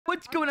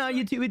What's going on,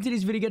 YouTube? In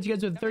today's video, I got you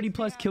guys with a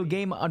 30+ kill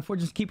game on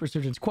Fortune's Keep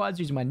Resurgence Squads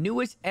using my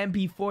newest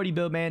MP40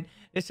 build, man.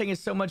 This thing is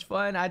so much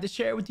fun. I had to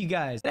share it with you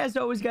guys. And as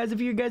always, guys,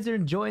 if you guys are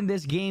enjoying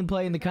this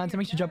gameplay and the content,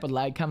 make sure to drop a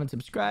like, comment,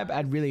 subscribe.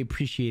 I'd really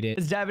appreciate it.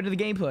 Let's dive into the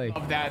gameplay.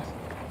 Of that.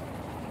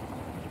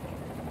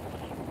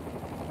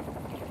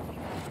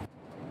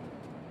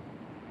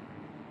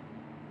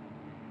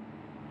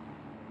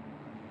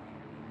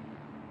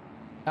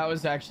 That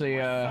was actually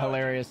a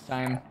hilarious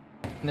time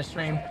in the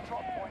stream.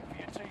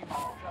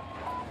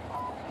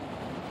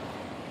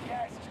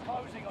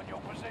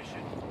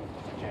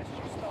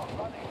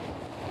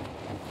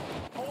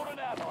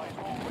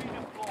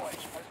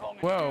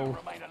 Whoa.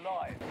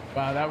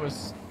 Wow, that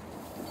was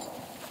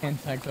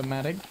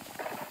anticlimactic.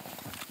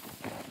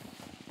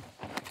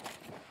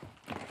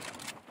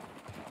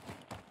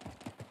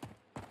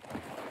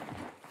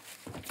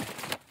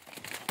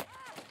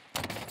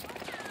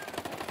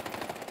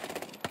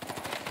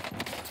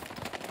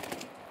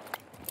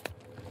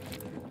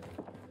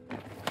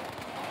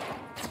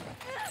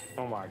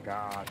 Oh my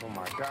god, oh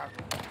my god.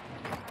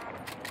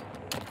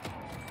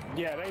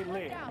 Yeah, they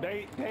lit.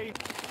 They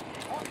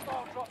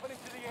hostile dropping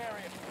into the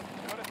area.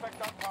 Good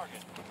effect on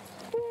target.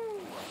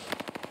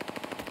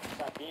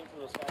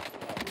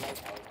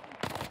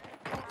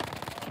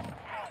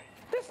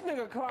 This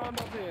nigga climbed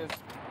up his.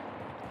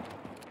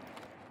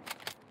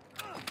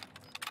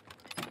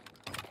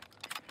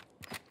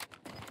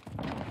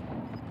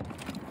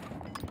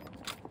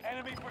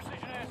 Enemy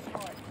precision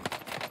airstrike.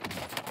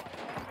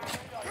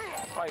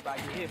 Probably about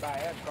to get hit by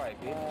an airstrike,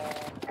 bitch.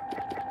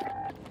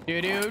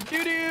 Do do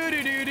do do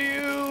do do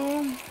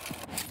do.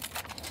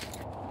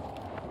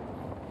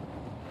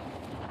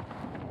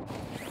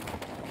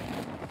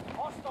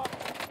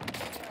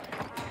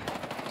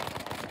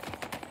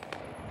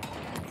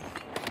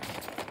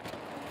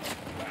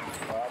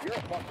 You're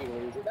a fucking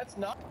loser. That's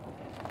not.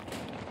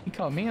 You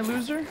call me a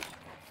loser?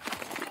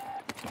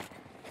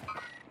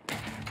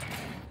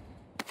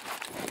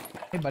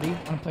 Hey, buddy,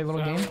 wanna play a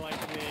little game?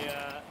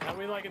 How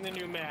we liking the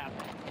new map?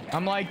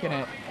 I'm liking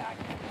it.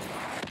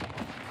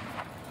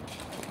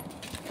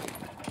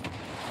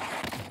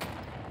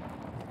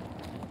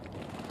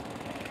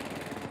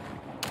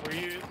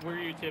 Were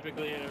you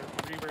typically a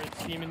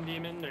Rebirth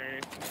demon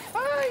or?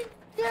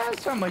 Yeah,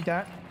 something like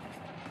that.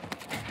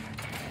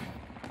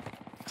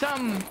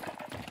 Some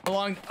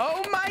along.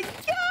 Oh my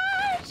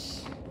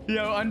gosh!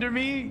 Yo, under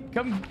me,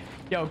 come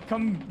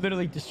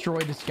literally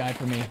destroy this guy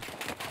for me.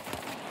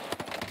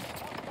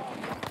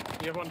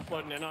 You have one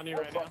floating in on you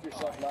right now.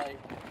 Yourself, Knight.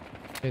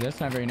 Hey,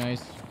 that's not very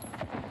nice.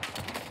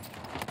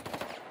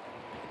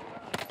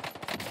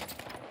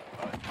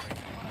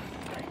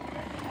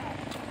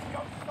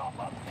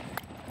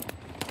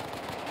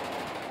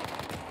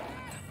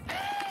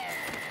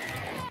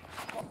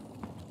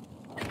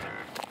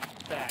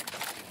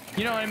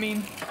 You know what I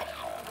mean?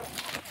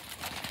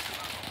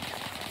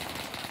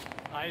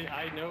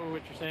 I know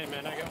what you're saying,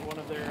 man. I got one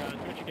of their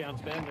Twitch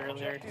accounts banned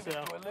earlier, so.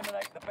 To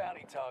eliminate the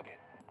bounty target.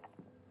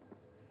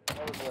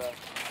 That was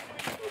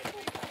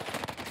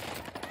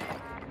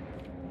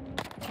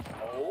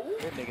oh,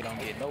 that nigga don't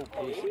get no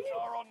pussy.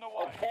 Are on the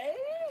way. Okay.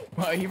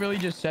 Well, he really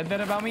just said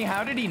that about me?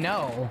 How did he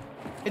know?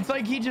 It's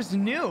like he just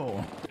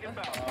knew.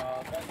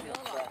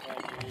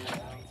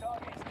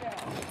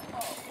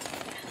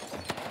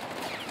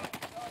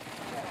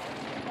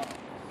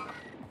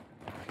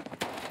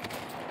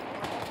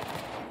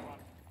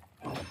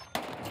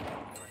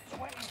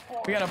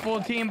 We got a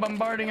full team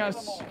bombarding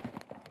us.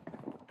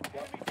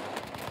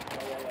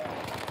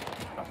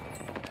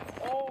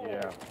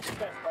 Yeah.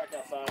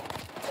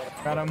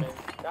 Got him.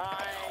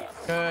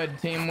 Nice. Good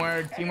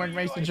teamwork. Teamwork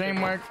makes the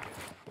dream work.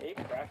 He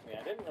cracked me.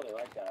 I didn't really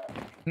like that.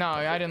 No,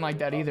 I didn't like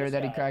that either,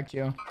 that he cracked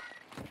you.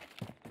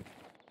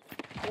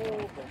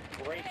 Ooh,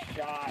 great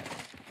shot.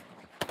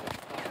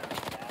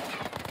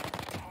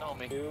 No,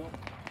 me.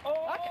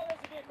 Oh, that's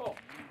a vehicle.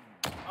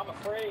 I'm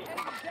afraid.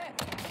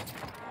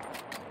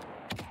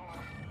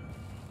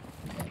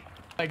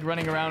 Like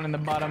running around in the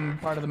bottom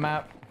part of the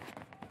map.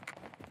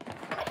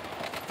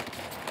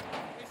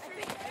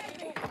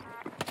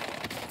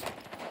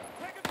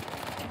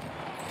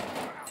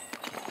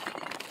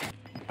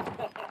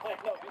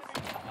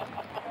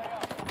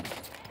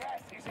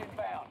 Gas is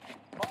inbound.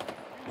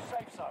 New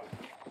safe zone.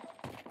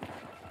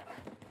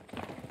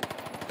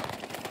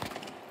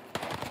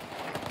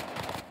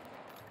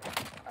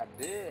 I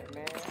did,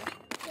 man.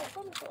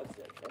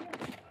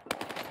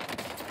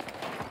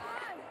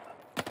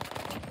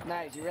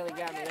 Nice, you really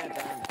got me that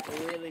time.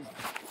 You really.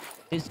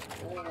 Is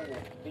Oh,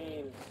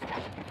 beams.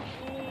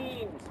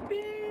 Beams!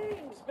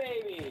 Beams,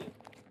 baby!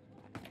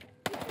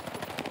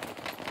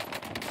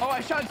 oh,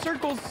 I shot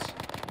circles.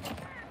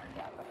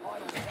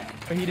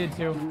 But he did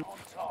too. On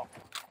top.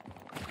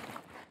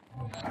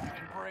 And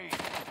breathe.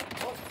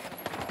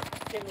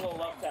 Getting a little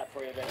love tap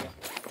for you, baby.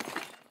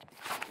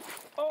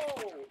 Oh,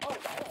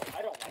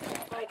 I don't like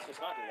that. Let's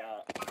just not do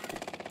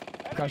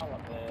that. Gosh. I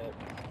love it.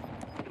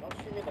 Don't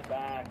shoot me in the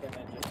back and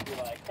then just be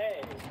like,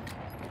 hey,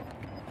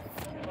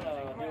 I'm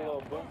gonna do a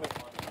little boom boom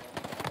on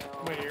you.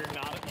 Wait, you're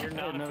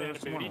not a fan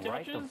of booty touches?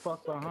 Right the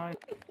fuck behind.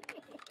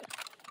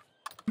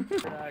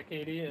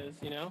 Katie is,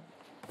 you know?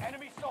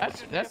 Enemy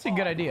soldiers That's a nearby.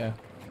 good idea.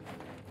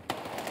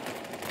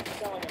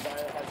 Selling a guy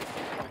that has a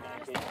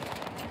 6.9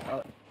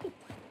 KD.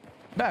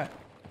 Bet.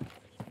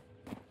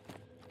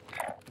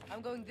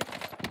 I'm going this.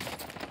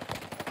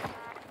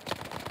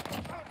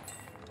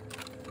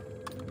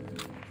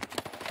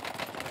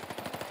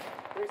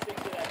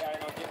 360 that guy,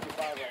 and I'll give you 5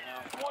 right now.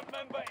 Squad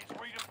member is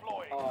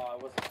redeploying. Oh, I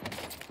wasn't.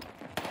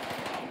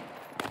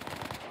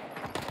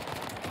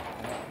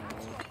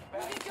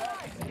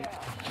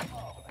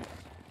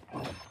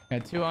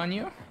 Got 2 on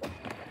you.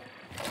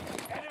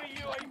 Enemy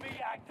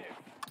UAV active.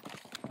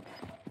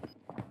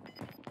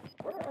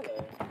 Where are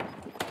they?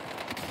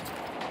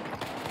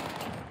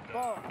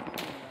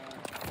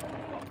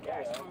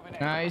 Gas moving in.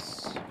 Nice.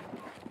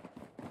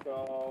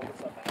 Go.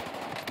 What's up, man?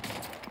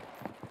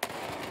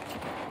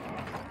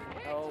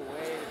 No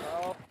way,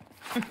 bro.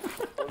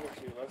 Over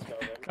 2, let's go,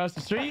 baby. Across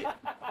the street.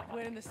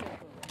 We're in the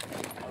circle.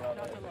 I love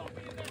Not it. alone.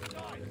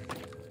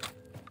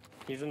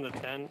 He's in the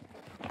tent.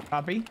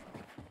 Copy.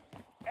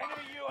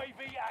 Enemy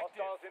UAV active.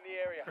 Hostiles in the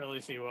area. Or at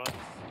least he was.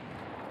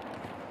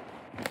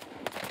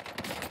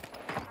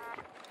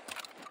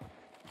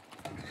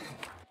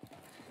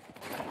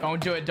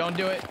 Don't do it. Don't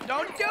do it.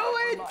 Don't do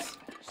it.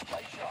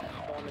 Stay sharp.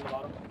 Go in the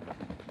bottom.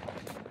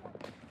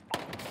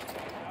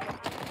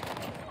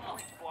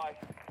 Fly.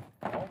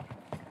 Oh,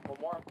 one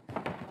more.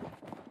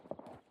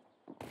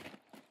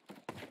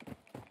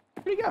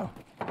 Where'd he go?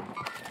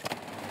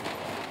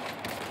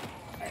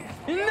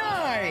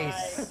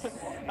 Nice.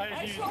 I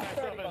just used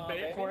myself as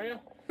bait for you.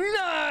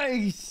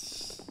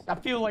 Nice. I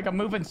feel like I'm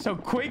moving so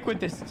quick with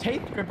this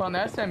tape grip on the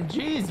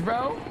SMGs,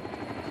 bro.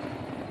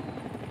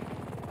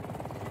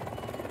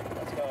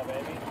 Let's go,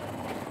 baby.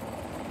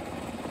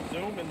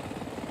 Zooming.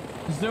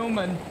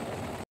 Zooming.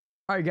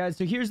 All right, guys.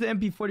 So here's the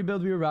MP40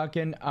 build we were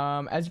rocking.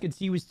 As you can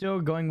see, we're still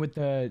going with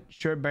the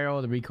short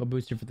barrel, the recoil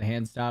booster for the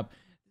hand stop.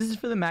 This is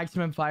for the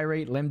maximum fire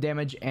rate, limb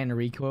damage, and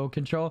recoil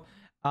control.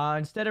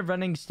 Instead of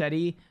running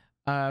steady,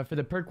 for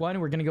the perk 1,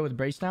 we're gonna go with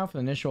brace now for the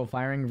initial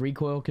firing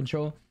recoil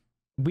control.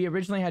 We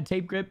originally had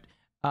tape grip.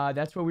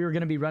 That's what we were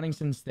gonna be running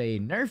since they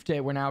nerfed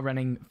it. We're now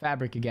running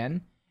fabric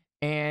again,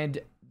 and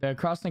the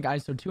crosslink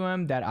ISO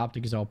 2M. That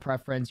optic is all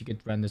preference. You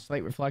could run the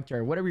slate reflector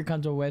or whatever you're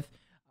comfortable with.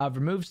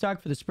 Remove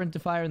stock for the sprint to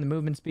fire and the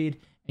movement speed,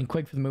 and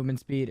quick for the movement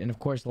speed, and of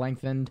course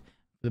lengthened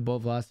for the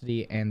bullet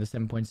velocity, and the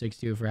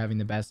 7.62 for having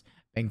the best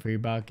bang for your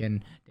buck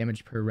and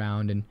damage per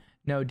round, and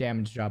no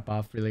damage drop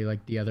off really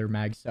like the other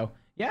mags. So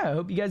yeah, I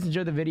hope you guys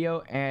enjoyed the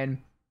video and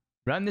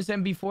run this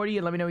MP40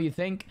 and let me know what you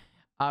think.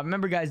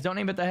 Remember guys, don't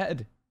aim at the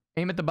head,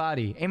 aim at the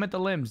body, aim at the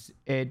limbs.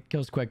 It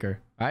kills quicker.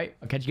 All right,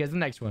 I'll catch you guys in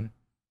the next one.